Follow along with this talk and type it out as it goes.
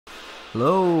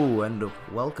Hello and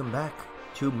welcome back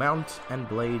to Mount and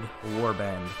Blade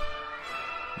Warband.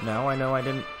 Now, I know I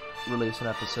didn't release an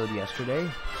episode yesterday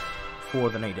for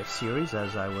the native series,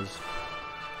 as I was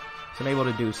unable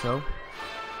to do so.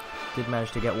 Did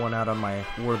manage to get one out on my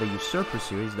War of the Usurper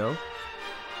series, though.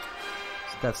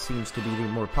 So that seems to be the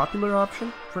more popular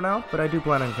option for now, but I do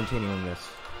plan on continuing this,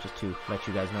 just to let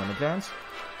you guys know in advance.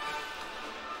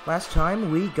 Last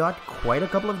time, we got quite a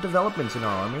couple of developments in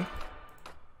our army.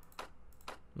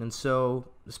 And so,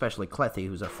 especially Clethy,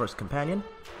 who's our first companion.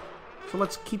 So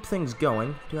let's keep things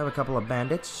going. Do have a couple of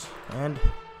bandits, and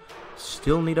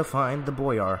still need to find the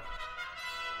Boyar.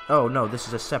 Oh no, this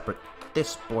is a separate.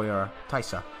 This Boyar,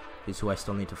 Taisa, is who I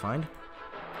still need to find.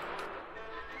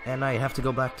 And I have to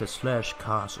go back to Slash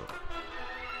Castle.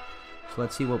 So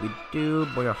let's see what we do.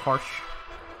 Boyar Harsh.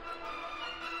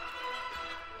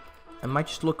 I might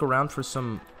just look around for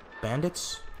some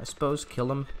bandits, I suppose. Kill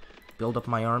them. Build up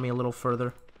my army a little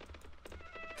further.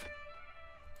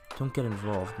 Don't get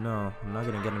involved. No, I'm not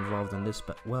gonna get involved in this,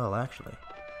 but well, actually.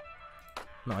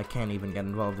 No, I can't even get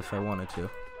involved if I wanted to.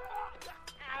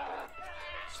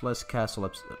 Celeste Castle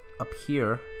up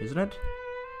here, isn't it?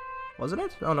 Wasn't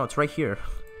it? Oh no, it's right here.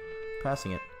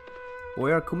 Passing it.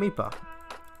 Boyar Kumipa.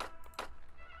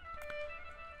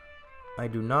 I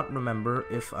do not remember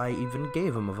if I even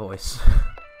gave him a voice.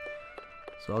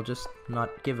 So I'll just not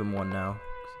give him one now.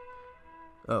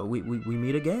 Oh, we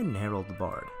meet again, Harrold the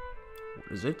Bard.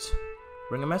 What is it?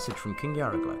 Bring a message from King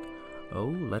Yarriglek.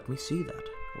 Oh, let me see that.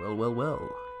 Well, well, well.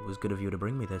 It was good of you to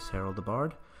bring me this, Harrold the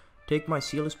Bard. Take my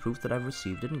seal as proof that I've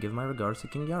received it, and give my regards to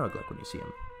King Yarriglek when you see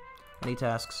him. Any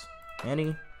tasks?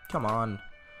 Any? Come on.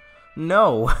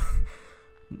 No!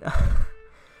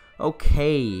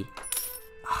 Okay.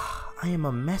 I am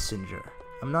a messenger.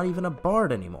 I'm not even a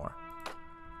bard anymore.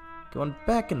 Going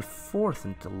back and forth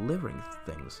and delivering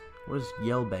things. Where's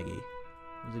Yelbeggy?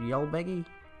 Was it Yelbeggy?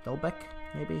 Yelbeck,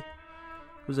 maybe?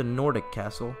 It was a Nordic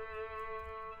castle.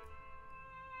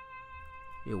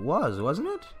 It was, wasn't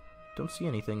it? Don't see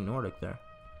anything Nordic there.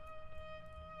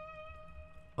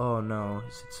 Oh no,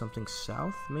 is it something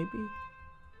south, maybe? Did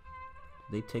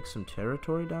they take some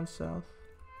territory down south?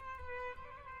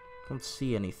 Don't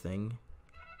see anything.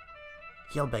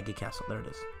 Yelbeggy Castle, there it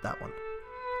is. That one.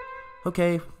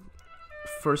 Okay.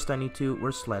 First I need to...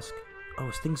 Where's Slesk?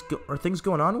 Oh, are things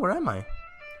going on? Where am I?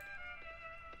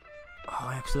 Oh,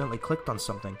 I accidentally clicked on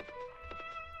something.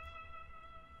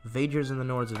 Vaegirs in the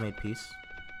Nords have made peace.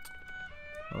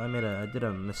 Well, I did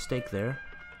a mistake there.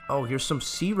 Oh, here's some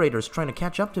Sea Raiders trying to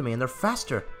catch up to me, and they're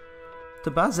faster.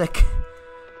 Tabazek.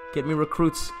 Get me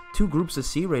recruits. 2 groups of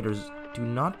Sea Raiders do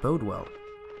not bode well.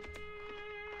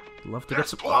 Love to get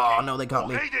some... Oh, no, they got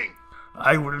me.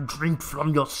 I will drink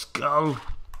from your skull.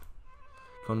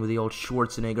 Going with the old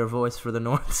Schwarzenegger voice for the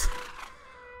Nords.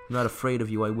 I'm not afraid of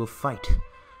you, I will fight.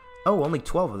 Oh, only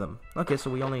 12 of them. Okay,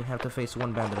 so we only have to face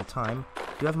one band at a time. Do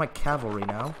you have my cavalry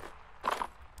now?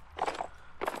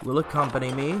 Will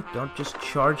accompany me. Don't just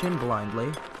charge in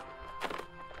blindly.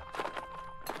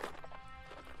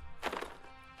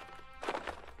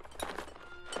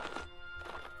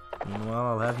 Well,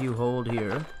 I'll have you hold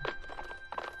here.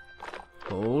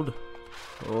 Hold.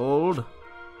 Hold.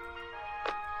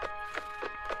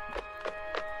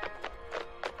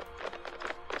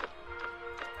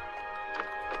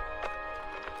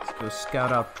 Let's go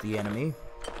scout out the enemy.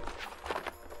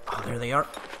 Oh, there they are.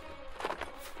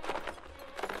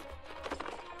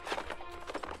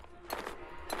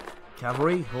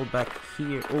 Cavalry, hold back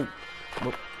here. Oh,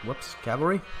 whoops.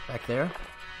 Cavalry, back there.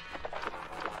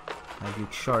 Have you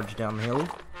charge down the hill.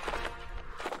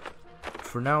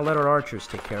 For now, let our archers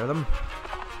take care of them.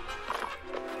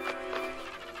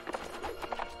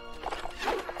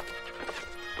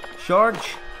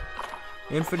 Charge!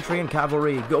 Infantry and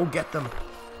cavalry, go get them!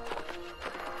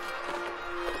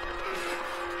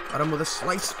 Got him with a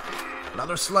slice.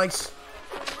 Another slice.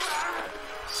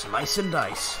 Slice and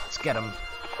dice. Let's get him.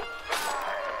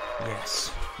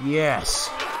 Yes. Yes!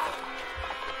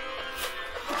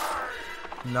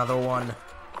 Another one.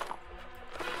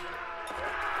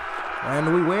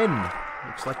 And we win!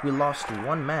 Looks like we lost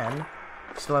 1 man.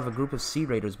 Still have a group of Sea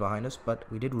Raiders behind us, but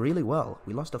we did really well.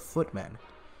 We lost a footman.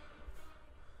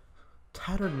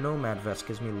 Tattered Nomad Vest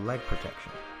gives me leg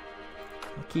protection.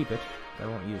 I'll keep it, but I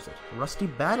won't use it. Rusty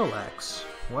Battle Axe.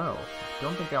 Well,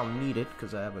 don't think I'll need it,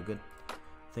 because I have a good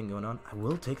thing going on. I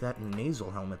will take that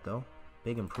nasal helmet, though.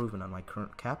 Big improvement on my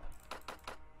current cap.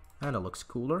 And it looks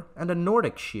cooler. And a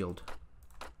Nordic shield.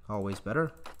 Always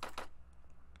better.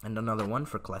 And another one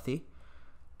for Clethy.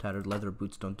 Tattered leather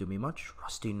boots don't do me much.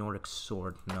 Rusty Nordic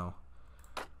sword, no.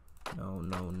 No,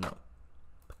 no, no.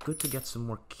 But good to get some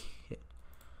more kit.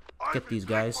 Get these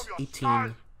guys.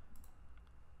 18.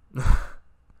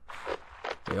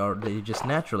 They just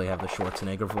naturally have the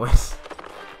Schwarzenegger voice.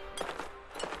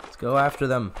 Let's go after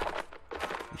them.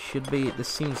 This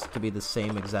seems to be the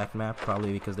same exact map,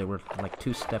 probably because they were like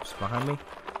 2 steps behind me.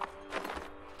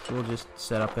 So we'll just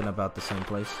set up in about the same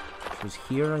place, which was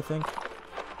here, I think.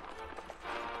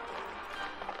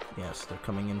 Yes, they're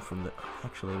coming in from the...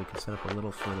 Actually, we can set up a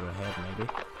little further ahead, maybe.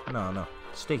 No.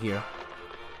 Stay here.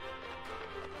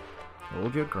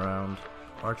 Hold your ground.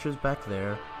 Archers back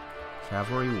there.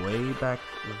 Cavalry way back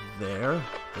there.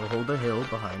 We'll hold the hill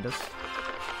behind us.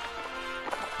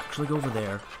 Actually, go over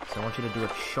there. So I want you to do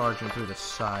a charging through the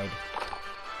side.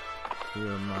 Here,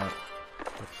 not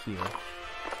here.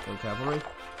 Go, cavalry.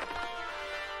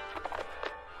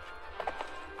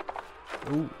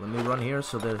 Ooh, let me run here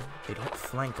so that they don't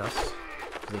flank us.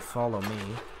 They follow me.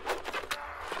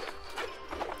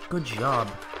 Good job.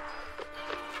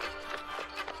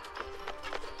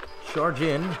 Charge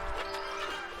in.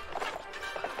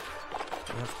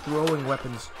 They have throwing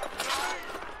weapons.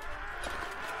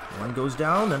 One goes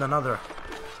down and another.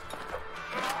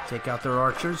 Take out their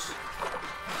archers.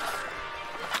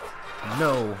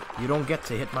 No, you don't get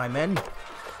to hit my men.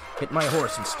 Hit my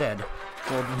horse instead.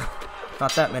 Well,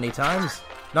 not that many times.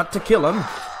 Not to kill him.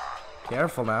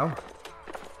 Careful now.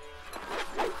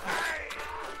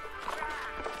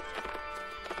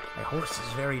 My horse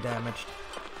is very damaged.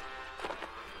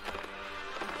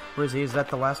 Where is he? Is that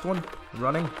the last one?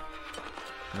 Running?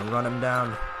 I'm gonna run him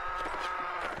down.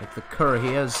 Like the cur he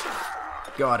is.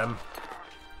 Got him.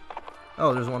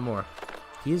 Oh, there's one more.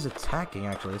 He is attacking,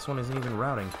 actually. This one isn't even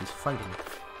routing. He's fighting.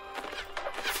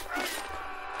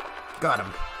 Got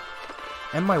him.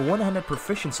 And my one-handed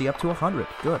proficiency up to 100.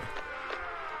 Good.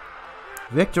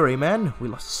 Victory, men. We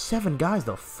lost 7 guys,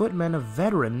 though. Footman, a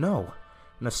veteran, no.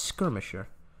 And a skirmisher.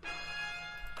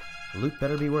 Loot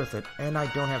better be worth it. And I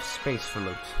don't have space for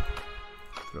loot.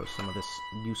 Throw some of this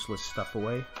useless stuff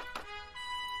away.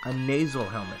 A nasal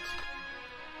helmet.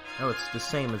 Oh, it's the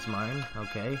same as mine.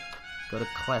 Okay. Go to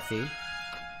Clethy.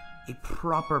 A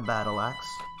proper battle axe.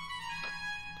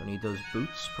 Don't need those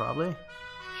boots, probably.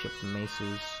 Chipped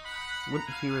maces. Wood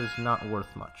here is not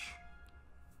worth much.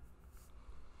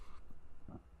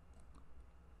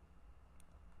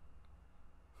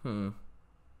 I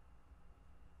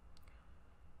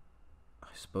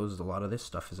suppose a lot of this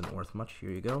stuff isn't worth much.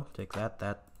 Here you go. Take that,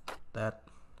 and that.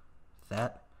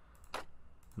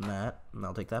 And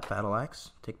I'll take that battle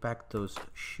axe. Take back those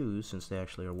shoes, since they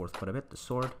actually are worth quite a bit. The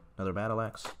sword, another battle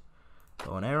axe.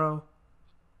 Bow and arrow.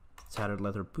 Tattered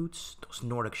leather boots. Those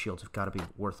Nordic shields have got to be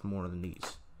worth more than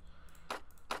these.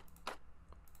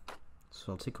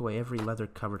 So I'll take away every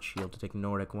leather-covered shield to take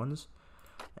Nordic ones.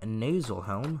 A nasal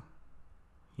helm.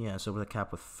 Yes, over the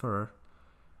cap with fur.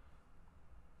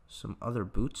 Some other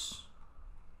boots.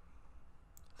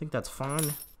 I think that's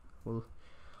fine. We'll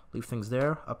leave things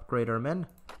there. Upgrade our men.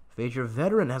 Vaegir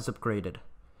veteran has upgraded.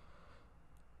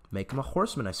 Make him a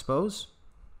horseman, I suppose.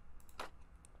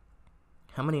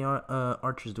 How many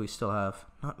archers do we still have?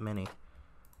 Not many.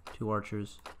 2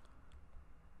 archers.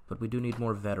 But we do need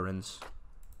more veterans.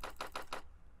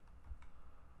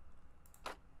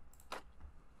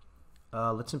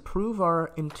 Let's improve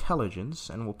our intelligence,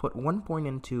 and we'll put 1 point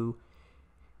into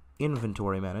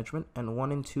inventory management and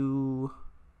 1 into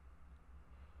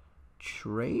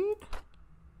trade?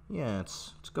 Yeah,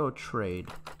 let's go trade.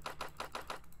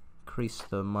 Increase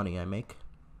the money I make.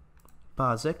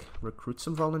 Bazik, recruit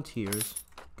some volunteers.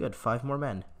 Good, 5 more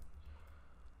men.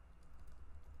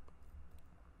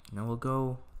 Now we'll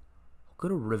go to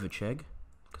Rivacheg,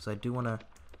 because I do want to...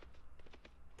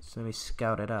 So let me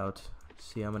scout it out.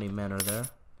 See how many men are there.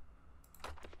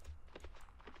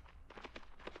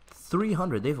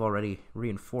 300. They've already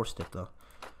reinforced it, though.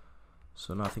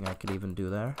 So nothing I could even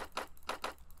do there.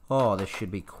 Oh, this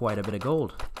should be quite a bit of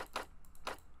gold.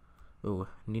 Ooh,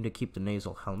 need to keep the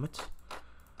nasal helmet.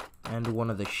 And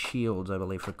one of the shields, I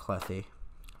believe, for Clethy.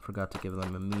 Forgot to give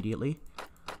them immediately.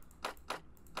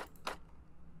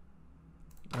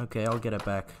 Okay, I'll get it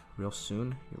back real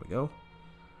soon. Here we go.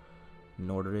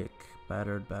 Nordic.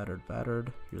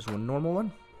 Battered. Here's one normal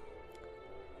one.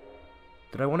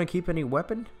 Did I want to keep any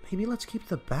weapon? Maybe let's keep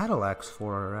the battle axe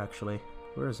for her, actually.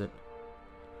 Where is it?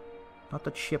 Not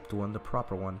the chipped one, the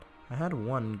proper one. I had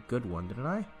one good one, didn't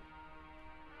I?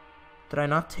 Did I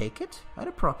not take it? I had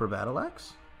a proper battle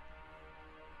axe.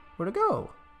 Where'd it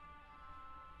go?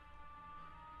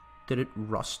 Did it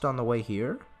rust on the way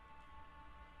here?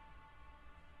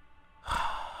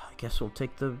 I guess we'll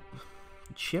take the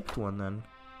chipped one then.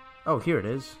 Oh, here it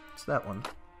is. It's that one.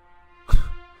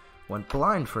 Went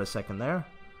blind for a second there.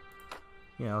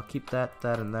 Yeah, I'll keep that,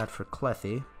 and that for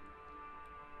Clethy.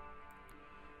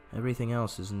 Everything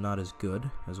else is not as good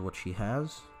as what she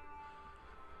has.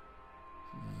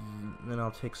 Then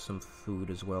I'll take some food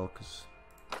as well, because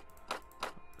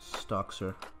stocks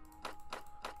are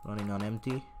running on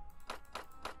empty.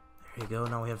 There you go,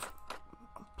 now we have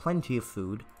plenty of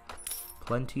food,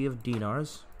 plenty of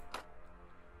dinars,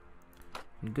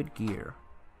 and good gear.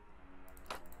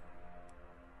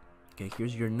 Okay,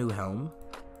 here's your new helm.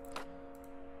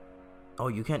 Oh,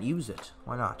 you can't use it.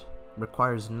 Why not?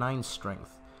 Requires 9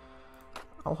 strength.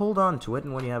 I'll hold on to it,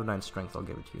 and when you have 9 strength, I'll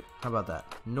give it to you. How about that?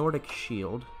 Nordic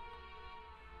shield.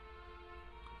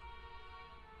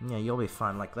 Yeah, you'll be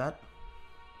fine like that.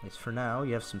 At least for now,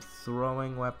 you have some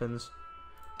throwing weapons.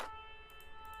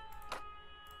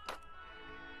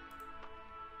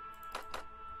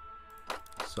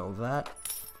 So that...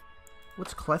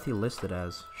 What's Clethy listed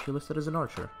as? She listed as an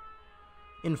archer.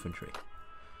 Infantry.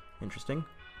 Interesting.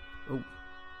 Oh,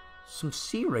 some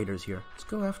sea raiders here. Let's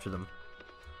go after them.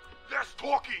 Less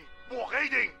talking, more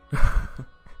raiding!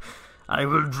 I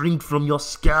will drink from your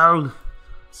skull.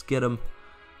 Let's get him.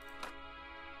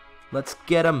 Let's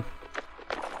get him.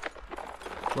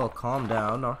 Well, calm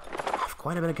down. I have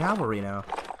quite a bit of cavalry now.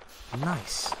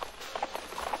 Nice.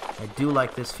 I do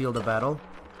like this field of battle.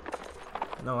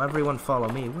 No, everyone follow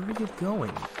me. Where are you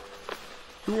going?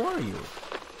 Who are you?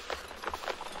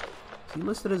 Is he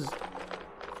listed as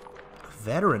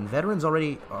veteran? Veterans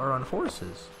already are on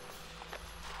horses.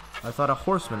 I thought a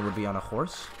horseman would be on a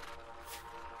horse.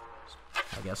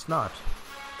 I guess not.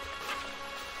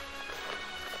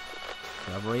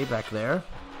 Cavalry back there.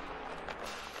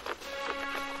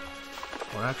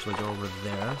 Or actually go over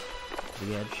there. To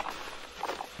the edge.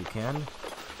 If you can.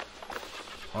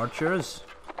 Archers.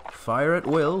 Fire at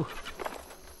will.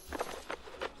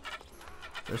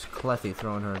 There's Clethy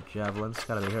throwing her javelins.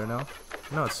 Gotta be here now.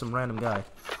 No, it's some random guy.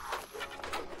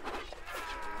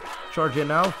 Charge in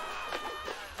now.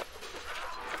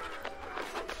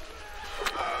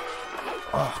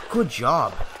 Oh, good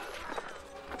job.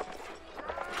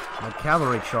 My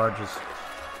cavalry charges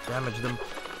damaged them.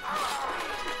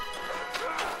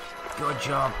 Good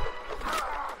job.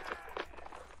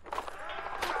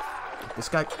 This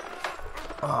guy...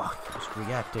 Oh, he was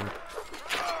reacting.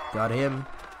 Got him.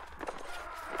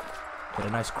 Get a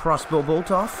nice crossbow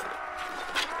bolt off.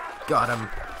 Got him.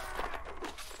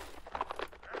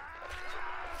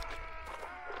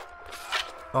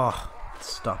 Oh, it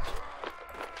stopped.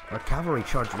 Our cavalry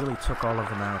charge really took all of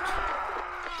them out.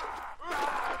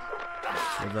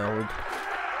 With the old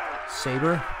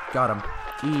saber. Got him.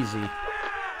 Easy.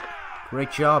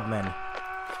 Great job, men.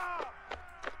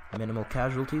 Minimal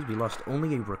casualties. We lost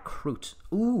only a recruit.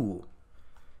 Ooh.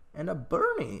 And a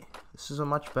Bernie. This is a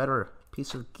much better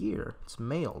piece of gear. It's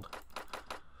mailed.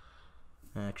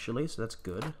 Actually, so that's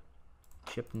good.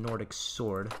 Chipped Nordic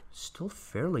sword. Still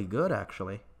fairly good,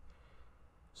 actually.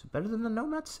 Is it better than the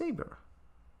Nomad Saber?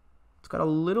 It's got a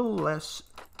little less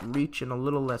reach and a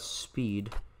little less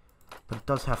speed. But it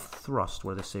does have thrust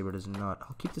where the saber does not.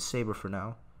 I'll keep the saber for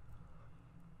now.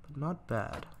 But not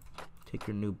bad. Take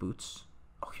your new boots.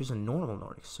 Oh, here's a normal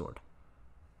Nordic sword.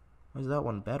 Why is that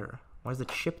one better? Why is the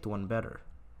chipped one better?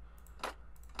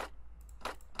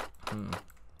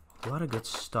 A lot of good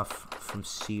stuff from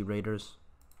Sea Raiders.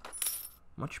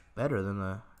 Much better than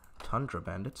the Tundra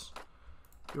Bandits.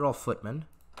 You're all footmen.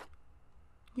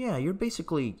 Yeah, you're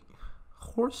basically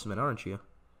horsemen, aren't you?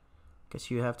 Guess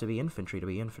you have to be infantry to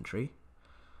be infantry.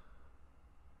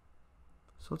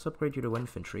 So let's upgrade you to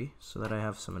infantry, so that I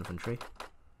have some infantry.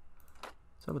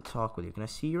 Let's have a talk with you. Can I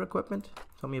see your equipment?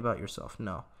 Tell me about yourself.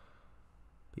 No.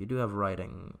 But you do have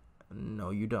riding.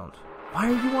 No, you don't.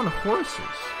 Why are you on horses?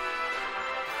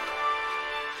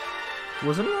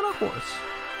 Wasn't he on a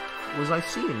horse? Was I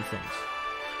seeing things?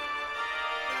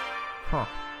 Huh.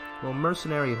 Well,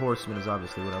 mercenary horseman is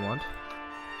obviously what I want.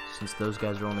 Since those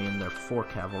guys are only in their 4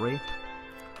 cavalry.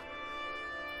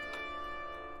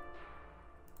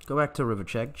 Go back to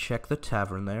Rivercheck, check the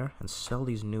tavern there, and sell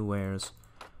these new wares.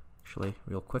 Actually,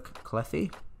 real quick,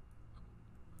 Clethy.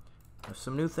 I have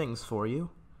some new things for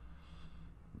you.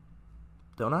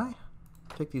 Don't I?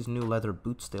 Take these new leather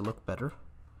boots, they look better.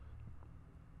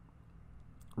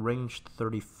 Range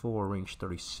 34, range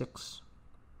 36.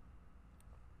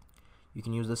 You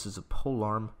can use this as a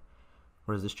polearm,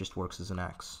 whereas this just works as an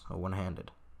axe, or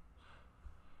one-handed.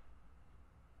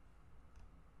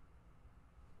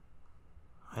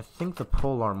 I think the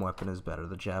polearm weapon is better,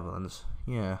 the javelins.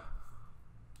 Yeah.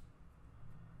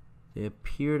 They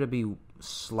appear to be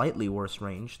slightly worse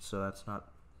ranged, so that's not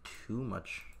too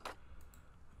much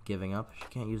giving up. You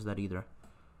can't use that either.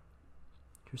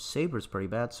 Your saber's pretty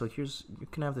bad, so here's... You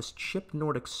can have this chipped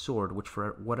Nordic sword, which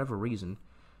for whatever reason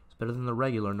is better than the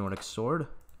regular Nordic sword.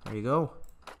 There you go.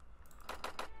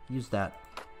 Use that.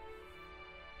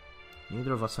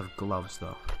 Neither of us have gloves,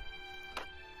 though.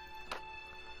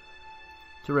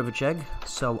 To Rivacheg,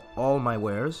 sell all my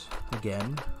wares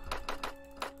again.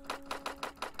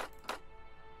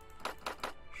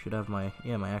 Should have my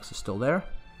axe is still there.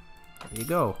 There you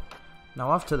go. Now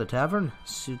off to the tavern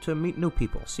to meet new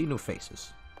people, see new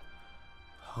faces.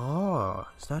 Oh,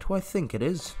 is that who I think it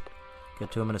is?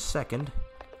 Get to him in a second.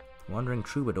 Wandering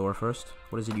troubadour first.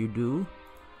 What is it you do?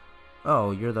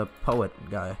 Oh, you're the poet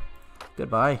guy.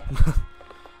 Goodbye.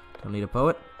 Don't need a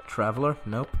poet. Traveler?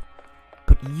 Nope.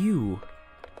 But you,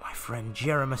 my friend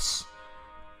Jeremus.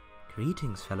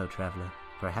 Greetings, fellow traveler.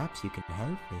 Perhaps you can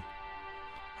help me.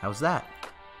 How's that?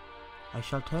 I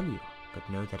shall tell you, but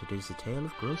know that it is a tale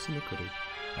of gross iniquity.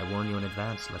 I warn you in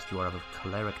advance, lest you are of a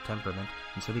choleric temperament,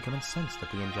 and so become incensed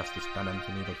at the injustice done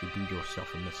unto me that you do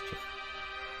yourself a mischief.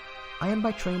 I am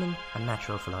by training a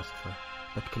natural philosopher,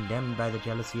 but condemned by the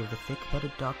jealousy of the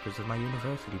thick-headed doctors of my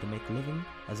university to make living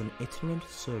as an itinerant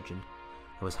surgeon.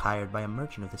 I was hired by a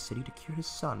merchant of the city to cure his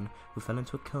son, who fell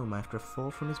into a coma after a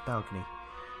fall from his balcony.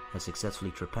 I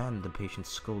successfully trepanned the patient's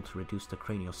skull to reduce the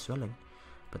cranial swelling,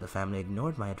 but the family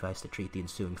ignored my advice to treat the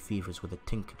ensuing fevers with a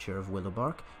tincture of willow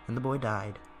bark, and the boy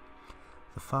died.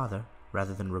 The father,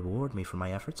 rather than reward me for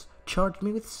my efforts, charged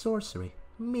me with sorcery.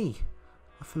 Me,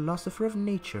 a philosopher of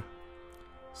nature.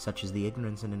 Such is the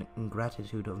ignorance and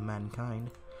ingratitude of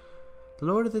mankind. The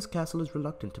lord of this castle is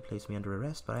reluctant to place me under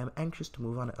arrest, but I am anxious to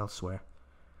move on elsewhere.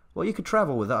 Well, you could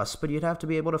travel with us, but you'd have to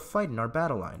be able to fight in our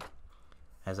battle line.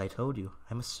 As I told you,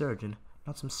 I'm a surgeon,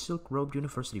 not some silk-robed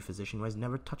university physician who has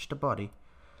never touched a body.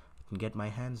 And get my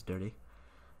hands dirty.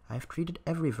 I have treated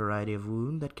every variety of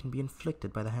wound that can be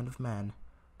inflicted by the hand of man.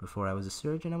 Before I was a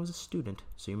surgeon, I was a student,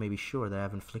 so you may be sure that I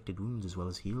have inflicted wounds as well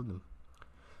as healed them.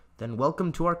 Then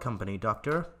welcome to our company,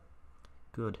 Doctor.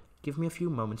 Good. Give me a few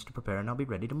moments to prepare and I'll be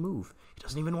ready to move. He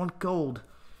doesn't even want gold.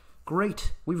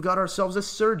 Great. We've got ourselves a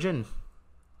surgeon.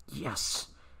 Yes.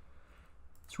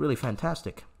 It's really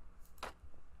fantastic.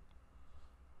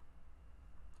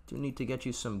 Do need to get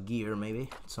you some gear, maybe,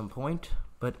 at some point,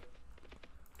 but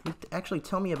actually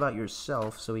tell me about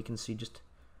yourself so we can see just...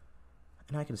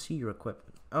 And I can see your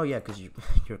equipment. Oh yeah, because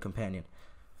you're a companion.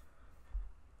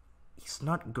 He's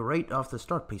not great off the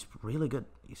start, but he's really good.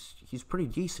 He's pretty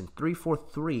decent.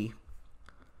 343.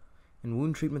 In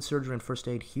wound treatment, surgery, and first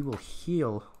aid, he will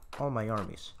heal all my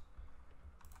armies.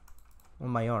 Well,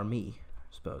 my army,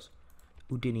 I suppose.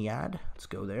 Udiniad, let's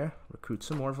go there. Recruit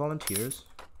some more volunteers.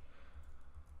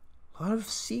 A lot of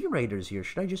sea raiders here.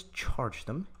 Should I just charge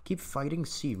them? Keep fighting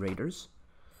sea raiders?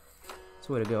 That's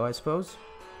the way to go, I suppose.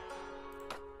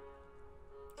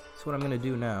 That's what I'm going to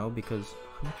do now, because...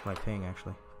 How much am I paying,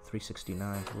 actually?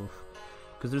 369. Oof.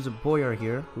 Because there's a boyar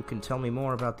here who can tell me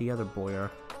more about the other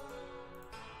boyar.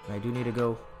 And I do need to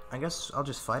go... I guess I'll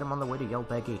just fight him on the way to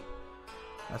Yelbegi.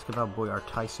 Ask about boyar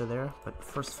Tysa there, but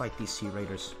first fight these sea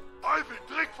raiders. I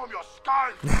will drink from your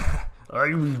skull!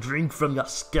 I will drink from your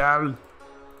skull!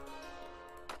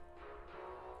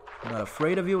 I'm not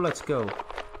afraid of you, let's go.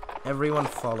 Everyone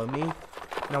follow me.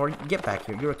 Now, get back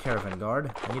here, you're a caravan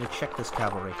guard. I need to check this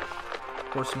cavalry.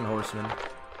 Horseman.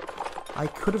 I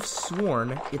could have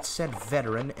sworn it said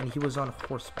veteran and he was on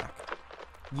horseback.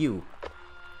 You're...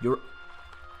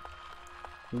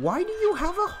 Why do you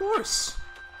have a horse?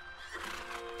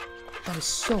 That is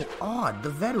so odd. The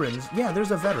veterans... Yeah,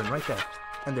 there's a veteran right there.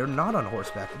 And they're not on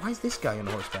horseback. Why is this guy on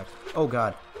horseback? Oh,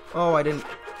 God. Oh, I didn't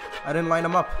line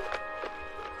him up.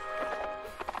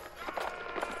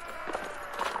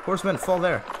 Horsemen, fall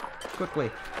there. Quickly.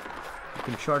 You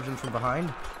can charge them from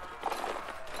behind.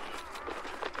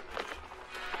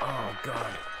 Oh,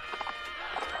 God.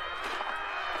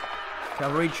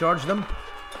 Cavalry, charge them.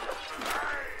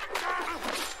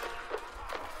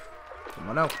 Come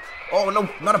on out. Oh, no,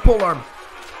 not a polearm.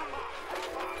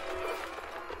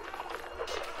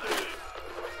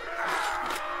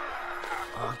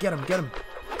 Oh, get him.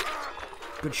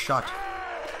 Good shot.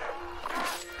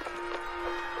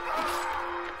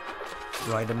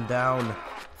 Ride him down.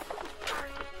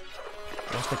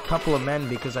 Lost a couple of men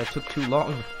because I took too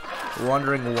long,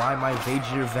 wondering why my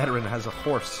Vaegir veteran has a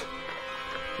horse.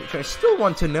 Which I still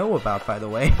want to know about, by the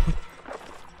way.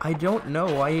 I don't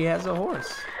know why he has a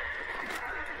horse.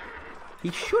 He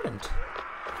shouldn't.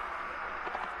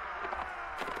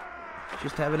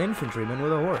 Just have an infantryman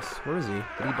with a horse. Where is he?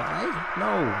 Did he die?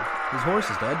 No. His horse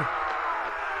is dead.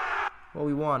 Well,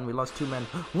 we won. We lost 2 men.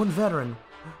 1 veteran.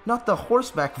 Not the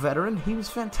horseback veteran. He was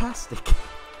fantastic.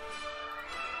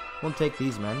 Won't take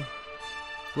these men.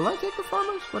 Will I take the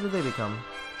farmers? What did they become?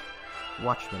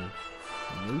 Watchmen.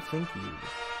 We think you.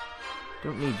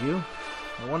 Don't need you.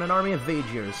 I want an army of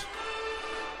Vaegirs.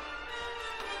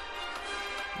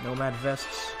 Nomad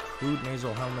vests, crude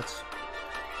nasal helmets.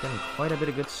 Getting quite a bit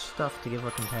of good stuff to give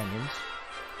our companions.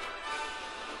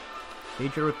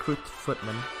 Vaegir recruit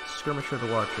footman, skirmisher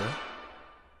to archer.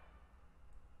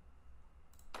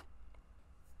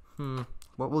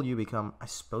 What will you become? I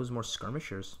suppose more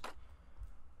skirmishers.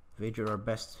 Vaegir are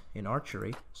best in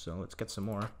archery, so let's get some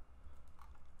more.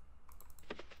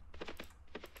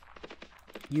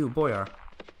 You, Boyar,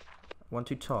 want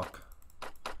to talk.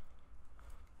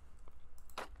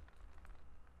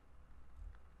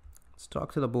 Let's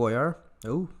talk to the Boyar.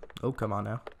 Oh, come on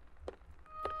now.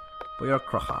 Boyar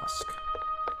Krahask.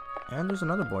 And there's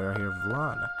another Boyar here,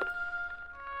 Vlan.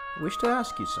 I wish to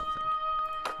ask you something.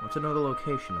 I want to know the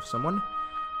location of someone.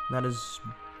 That is...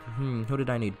 who did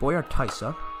I need? Boyar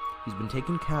Tysa. He's been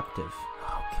taken captive.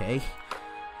 Okay.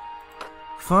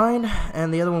 Fine.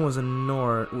 And the other one was a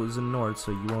Nord,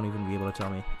 so you won't even be able to tell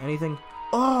me. Anything?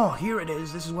 Oh, here it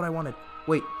is. This is what I wanted.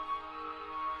 Wait.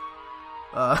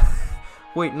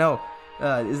 Wait, no.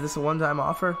 Is this a one-time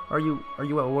offer? Are you at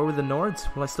war with the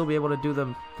Nords? Will I still be able to do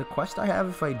the quest I have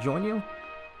if I join you?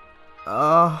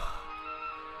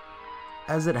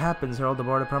 As it happens, Harrold the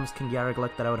Bard promised King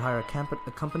Yarriglek that I would hire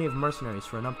a company of mercenaries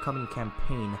for an upcoming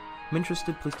campaign. I'm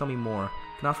interested, please tell me more.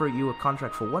 I can offer you a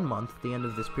contract for 1 month. At the end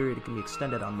of this period, it can be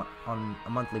extended on a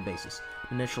monthly basis.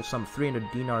 The initial sum of 300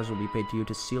 dinars will be paid to you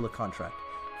to seal a contract.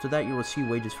 After that, you will receive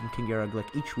wages from King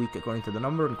Yarriglek each week according to the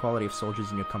number and quality of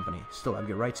soldiers in your company. Still have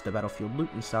your rights to battlefield loot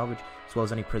and salvage, as well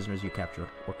as any prisoners you capture.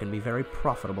 Work can be very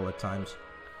profitable at times.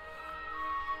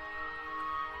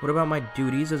 What about my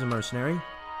duties as a mercenary?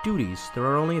 Duties. There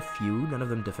are only a few, none of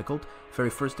them difficult.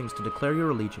 Very first thing is to declare your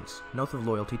allegiance, an oath of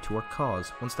loyalty to our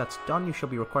cause. Once that's done, you shall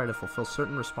be required to fulfill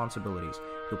certain responsibilities.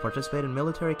 You'll participate in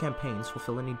military campaigns,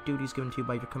 fulfill any duties given to you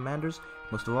by your commanders.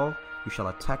 Most of all, you shall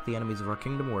attack the enemies of our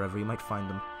kingdom wherever you might find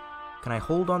them. Can I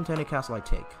hold on to any castle I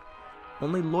take?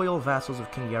 Only loyal vassals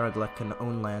of King Yarriglek can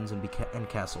own lands and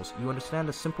castles. You understand,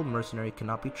 a simple mercenary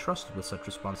cannot be trusted with such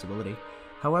responsibility.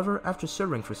 However, after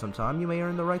serving for some time, you may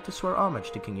earn the right to swear homage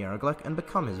to King Yarriglek and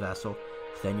become his vassal.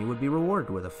 Then you would be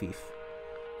rewarded with a fief.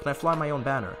 Can I fly my own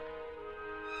banner?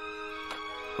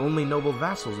 Only noble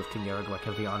vassals of King Yarriglek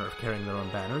have the honor of carrying their own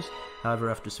banners.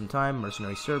 However, after some time,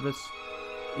 mercenary service...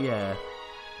 Yeah,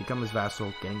 become his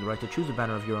vassal, getting the right to choose a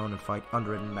banner of your own and fight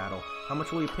under it in battle. How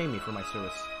much will you pay me for my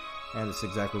service? And this is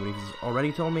exactly what he's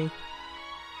already told me.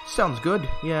 Sounds good.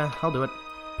 Yeah, I'll do it.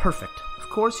 Perfect. Of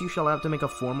course, you shall have to make a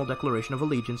formal declaration of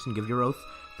allegiance and give your oath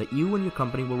that you and your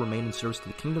company will remain in service to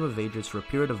the Kingdom of Vaegirs for a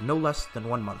period of no less than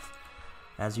 1 month.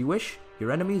 As you wish,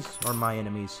 your enemies are my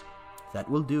enemies. That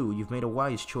will do. You've made a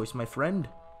wise choice, my friend.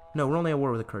 No, we're only at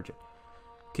war with a Kurjit.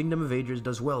 Kingdom of Vaegirs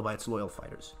does well by its loyal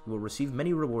fighters. You will receive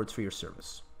many rewards for your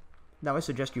service. Now I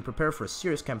suggest you prepare for a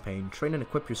serious campaign, train and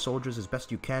equip your soldiers as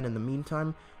best you can in the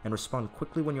meantime, and respond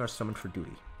quickly when you are summoned for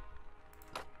duty.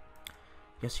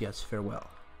 Yes, farewell.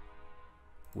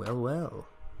 Well.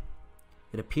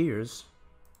 It appears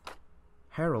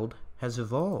Harrold has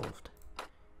evolved.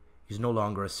 He's no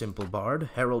longer a simple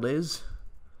bard. Harrold is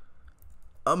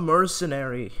a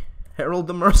mercenary. Harrold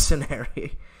the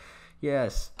mercenary.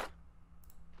 Yes.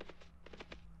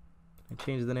 I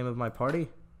changed the name of my party.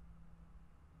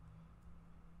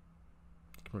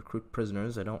 I can recruit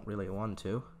prisoners. I don't really want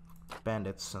to.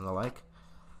 Bandits and the like.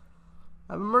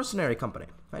 I have a mercenary company.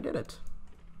 I did it.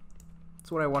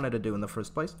 That's what I wanted to do in the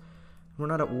first place. We're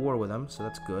not at war with them, so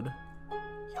that's good.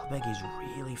 Yalbegi's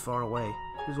really far away.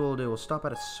 Here's what we'll do. We'll stop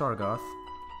at a Sargoth.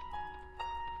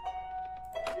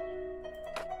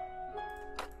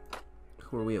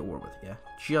 Who are we at war with? Yeah,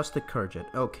 just the Kurjit.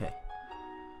 Okay.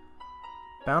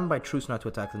 Bound by truce not to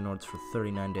attack the Nords for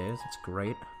 39 days. That's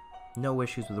great. No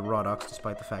issues with the Rodox,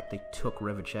 despite the fact they took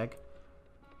Rivacheg.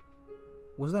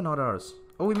 Was that not ours?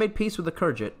 Oh, we made peace with the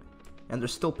Kurjit. And they're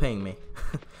still paying me.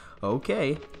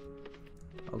 Okay.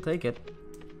 I'll take it.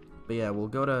 But yeah, we'll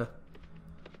go to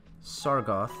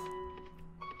Sargoth.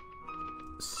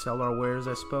 Sell our wares,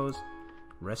 I suppose.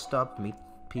 Rest up, meet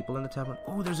people in the tavern.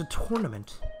 Oh, there's a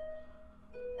tournament.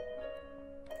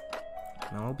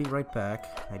 Now I'll be right back.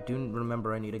 I do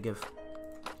remember I need to give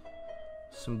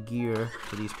some gear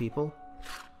to these people.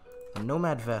 A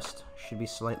nomad vest should be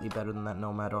slightly better than that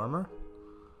nomad armor.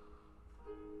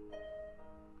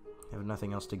 I have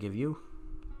nothing else to give you.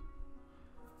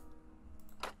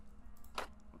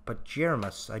 But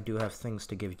Jeremus, I do have things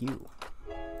to give you.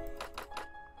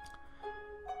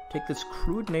 Take this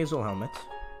crude nasal helmet.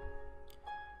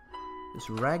 This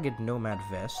ragged nomad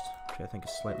vest, which I think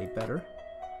is slightly better.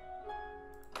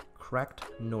 Cracked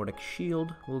Nordic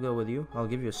shield will go with you. I'll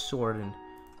give you a sword in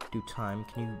due time.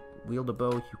 Can you wield a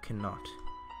bow? You cannot.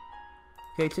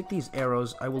 Okay, take these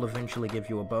arrows. I will eventually give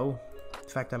you a bow. In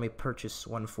fact, I may purchase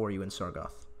one for you in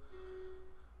Sargoth.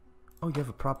 Oh, you have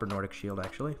a proper Nordic shield,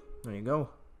 actually. There you go.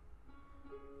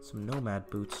 Some nomad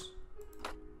boots.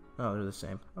 Oh, they're the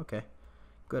same. Okay.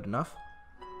 Good enough.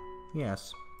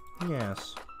 Yes.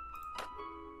 Yes.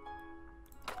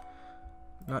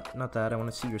 Not that. I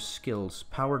want to see your skills.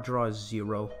 Power draw is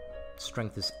 0.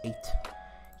 Strength is 8.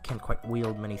 Can't quite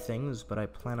wield many things, but I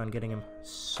plan on getting him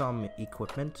some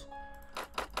equipment.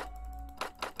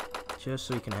 Just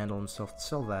so he can handle himself.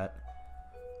 Sell that.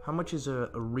 How much is a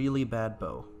really bad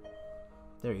bow?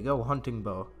 There you go. Hunting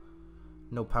bow.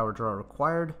 No power draw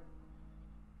required.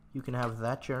 You can have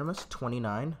that, Jeremus.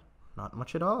 29. Not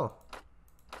much at all.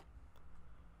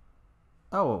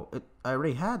 Oh, I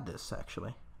already had this,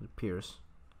 actually. It appears.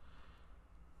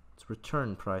 It's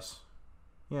return price.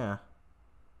 Yeah.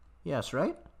 Yes,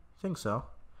 right? I think so.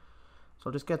 So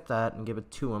I'll just get that and give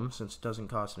it to him, since it doesn't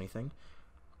cost anything.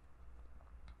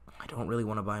 I don't really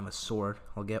want to buy him a sword.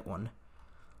 I'll get one.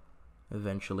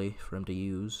 Eventually, for him to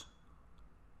use.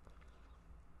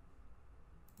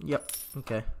 Yep,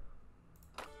 okay.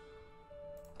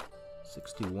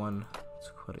 61.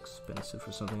 It's quite expensive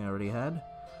for something I already had.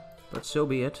 But so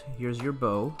be it. Here's your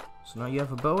bow. So now you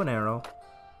have a bow and arrow.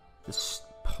 This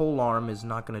pole arm is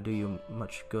not going to do you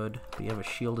much good. But you have a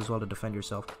shield as well to defend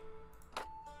yourself.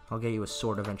 I'll get you a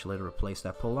sword eventually to replace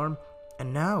that pole arm.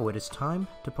 And now it is time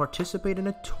to participate in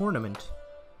a tournament.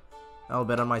 I'll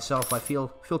bet on myself. I feel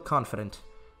confident.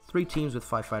 3 teams with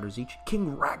 5 fighters each.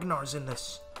 King Ragnar's in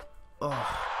this.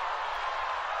 Oh.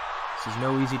 This is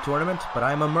no easy tournament, but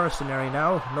I'm a mercenary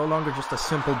now. No longer just a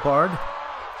simple bard.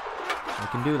 I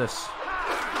can do this.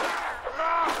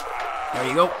 There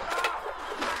you go.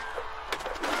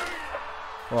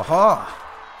 Aha!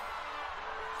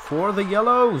 For the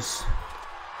yellows.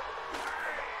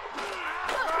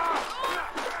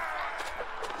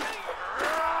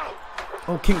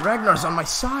 Oh, King Ragnar's on my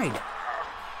side.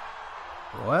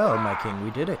 Well, my king, we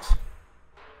did it.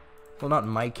 Well, not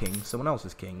my king, someone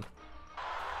else's king.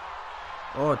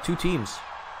 Oh, 2 teams.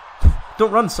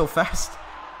 Don't run so fast.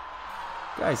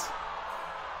 Guys,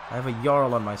 I have a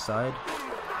Jarl on my side.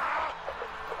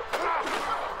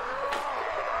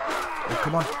 Oh,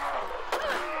 come on.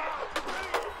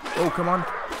 Oh, come on.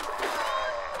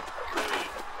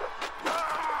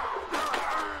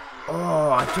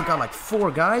 Oh, I took out like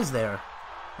 4 guys there.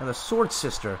 And the Sword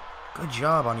Sister. Good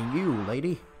job on you,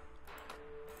 lady.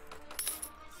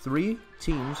 3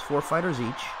 teams, 4 fighters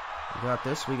each. We got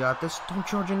this, we got this. Don't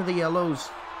charge into the yellows.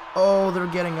 Oh, they're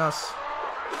getting us.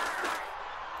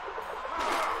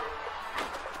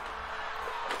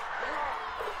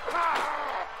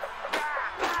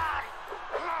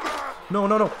 No,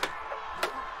 no, no.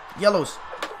 Yellows.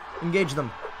 Engage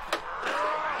them.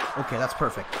 Okay, that's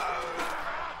perfect.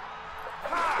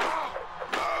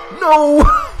 No!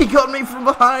 He got me from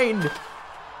behind!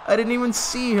 I didn't even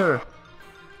see her.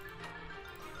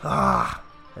 Ah,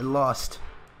 I lost.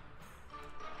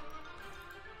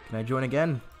 Can I join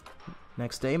again?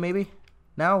 Next day, maybe?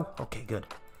 Now? Okay, good.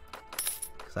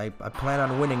 Because I plan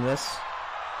on winning this.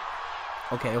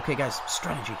 Okay, okay, guys.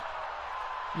 Strategy.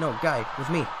 No, guy, with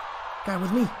me. Guy,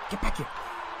 with me. Get back here.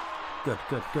 Good,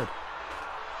 good, good.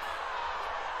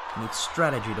 I need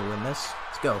strategy to win this.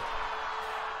 Let's go.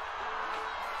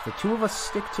 If the 2 of us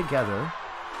stick together,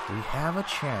 we have a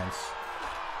chance.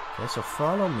 Okay, so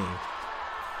follow me.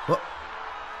 What?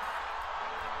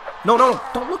 No, no, no,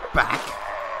 don't look back.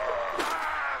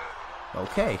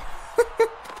 Okay.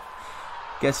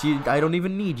 Guess I don't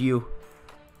even need you.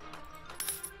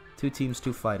 2 teams,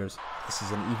 2 fighters. This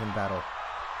is an even battle.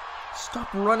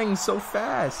 Stop running so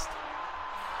fast.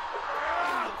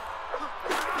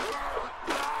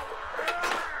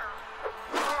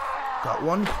 Got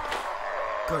one.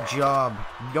 Good job.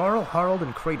 Jarl, Harrold,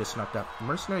 and Kratos knocked out.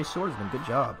 Mercenary swordsman, good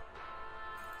job.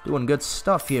 Doing good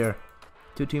stuff here.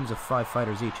 2 teams of 5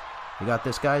 fighters each. We got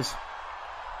this, guys.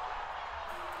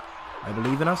 I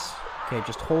believe in us. Okay,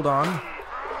 just hold on.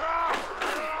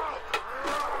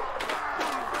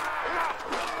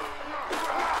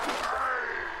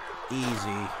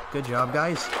 Easy. Good job,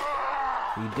 guys.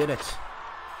 We did it.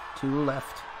 2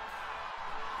 left.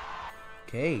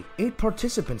 Okay, 8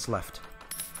 participants left.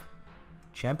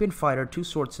 Champion fighter, 2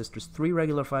 sword sisters, 3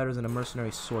 regular fighters, and a mercenary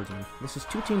swordsman. This is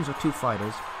 2 teams with 2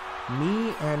 fighters.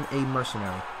 Me and a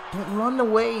mercenary. Don't run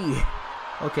away!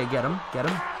 Okay, get him. Get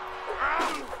him.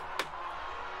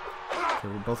 Okay,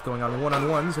 we're both going on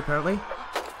one-on-ones, apparently.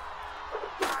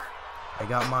 I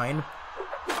got mine.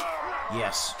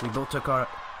 Yes, we both took our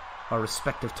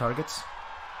respective targets.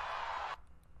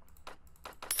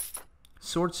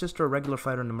 sword sister, a regular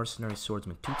fighter, and a mercenary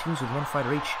swordsman. 2 teams with 1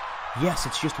 fighter each. Yes,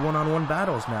 it's just one-on-one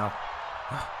battles now.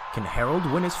 Can Harrold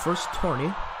win his first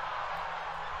tourney?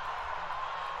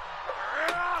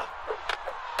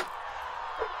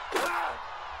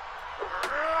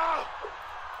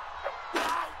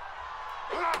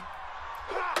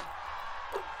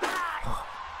 Oh,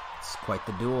 it's quite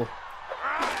the duel.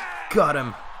 Got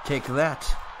him. Take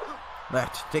that.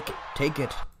 Take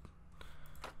it.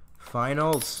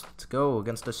 Finals. Let's go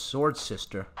against a sword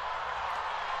sister.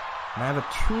 And I have a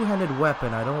 2-handed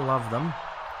weapon. I don't love them.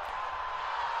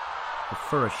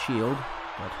 Prefer a shield,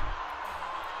 but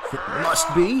if it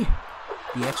must be,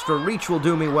 the extra reach will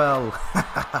do me well.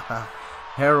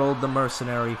 Harrold the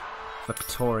Mercenary,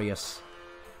 victorious.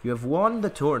 You have won the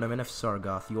tournament of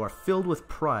Sargoth. You are filled with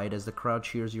pride as the crowd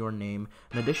cheers your name.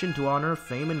 In addition to honor,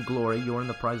 fame, and glory, you earn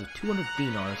the prize of 200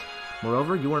 dinars.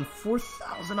 Moreover, you earn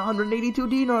 4,182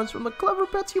 dinars from the clever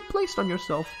bets you placed on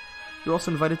yourself. You're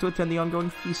also invited to attend the ongoing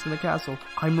feast in the castle.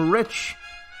 I'm rich!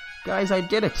 Guys, I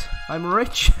did it! I'm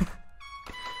rich!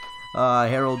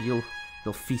 Harrold,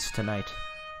 you'll feast tonight.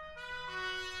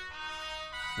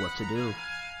 What to do?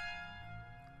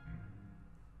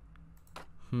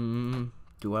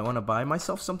 Do I want to buy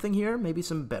myself something here? Maybe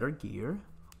some better gear?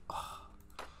 Oh,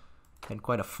 can't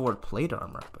quite afford plate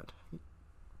armor, but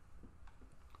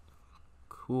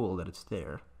cool that it's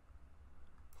there.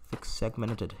 Thick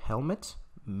segmented helmet?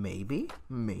 Maybe.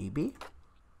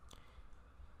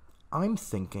 I'm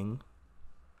thinking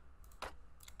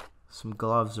some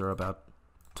gloves are about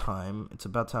time. It's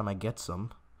about time I get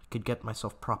some. I could get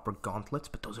myself proper gauntlets,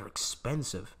 but those are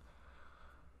expensive.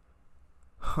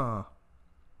 Huh.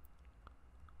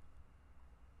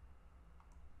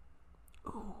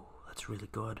 Ooh, that's really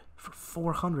good. For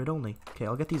 400 only. Okay,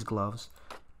 I'll get these gloves.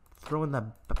 Throw in that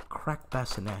cracked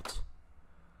bassinet.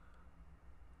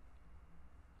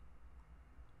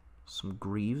 Some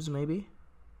greaves, maybe?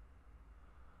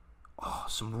 Oh,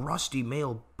 some rusty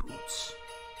mail boots.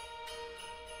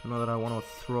 Don't know that I want to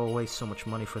throw away so much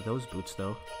money for those boots,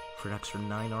 though. For an extra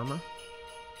 9 armor.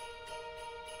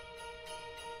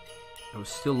 I was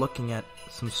still looking at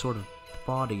some sort of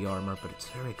body armor, but it's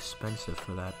very expensive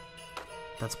for that.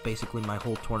 That's basically my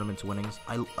whole tournament's winnings.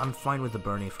 I'm fine with the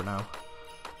Bernie for now.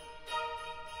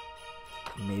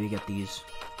 Maybe get these.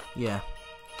 Yeah,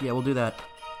 we'll do that.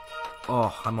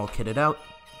 Oh, I'm all kitted out.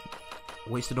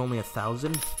 Wasted only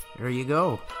 1,000. There you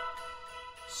go.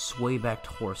 Sway-backed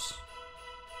horse.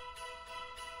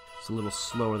 It's a little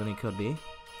slower than he could be.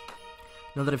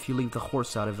 Know that if you leave the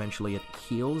horse out, eventually it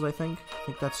heals, I think. I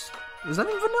think that's... Is that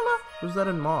in vanilla? Or is that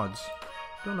in mods?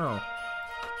 Don't know.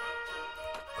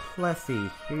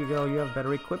 Cleffy. Here you go. You have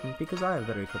better equipment because I have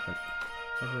better equipment.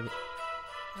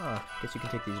 Guess you can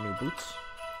take these new boots.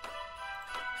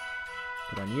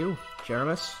 Good on you,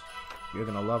 Jeremus. You're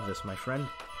gonna love this, my friend.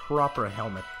 Proper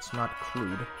helmet. It's not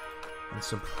crude. And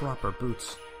some proper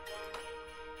boots.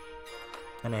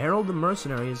 And Harrold the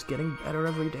Mercenary is getting better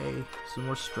every day. Some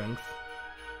more strength.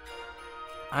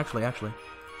 Actually,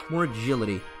 more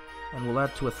agility. And we'll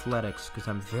add to athletics, because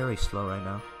I'm very slow right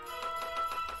now.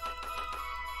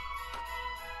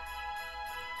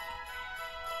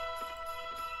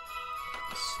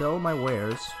 Sell my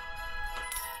wares.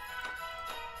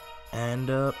 And,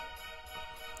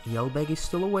 Yelbeg is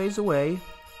still a ways away.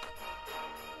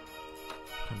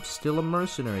 I'm still a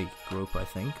mercenary group, I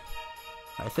think.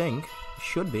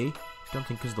 Should be. Don't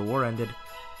think because the war ended,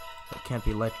 I can't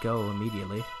be let go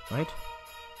immediately, right?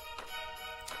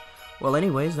 Well,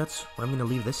 anyways, that's where I'm going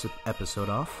to leave this episode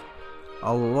off.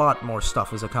 A lot more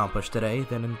stuff was accomplished today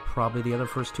than in probably the other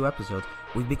first 2 episodes.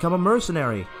 We've become a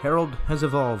mercenary. Harrold has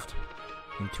evolved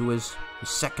into his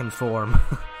second form.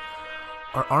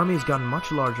 Our army has gotten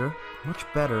much larger, much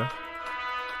better.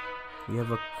 We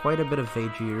have quite a bit of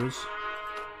Vaegirs.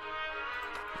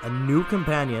 A new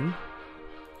companion,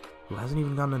 who hasn't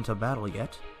even gone into battle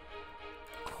yet.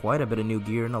 Quite a bit of new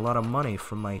gear and a lot of money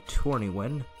from my tourney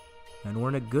win. And we're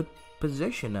in a good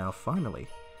position now, finally.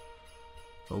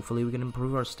 Hopefully we can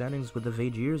improve our standings with the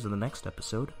Vaegirs in the next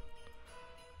episode.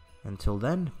 Until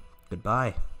then,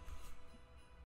 goodbye.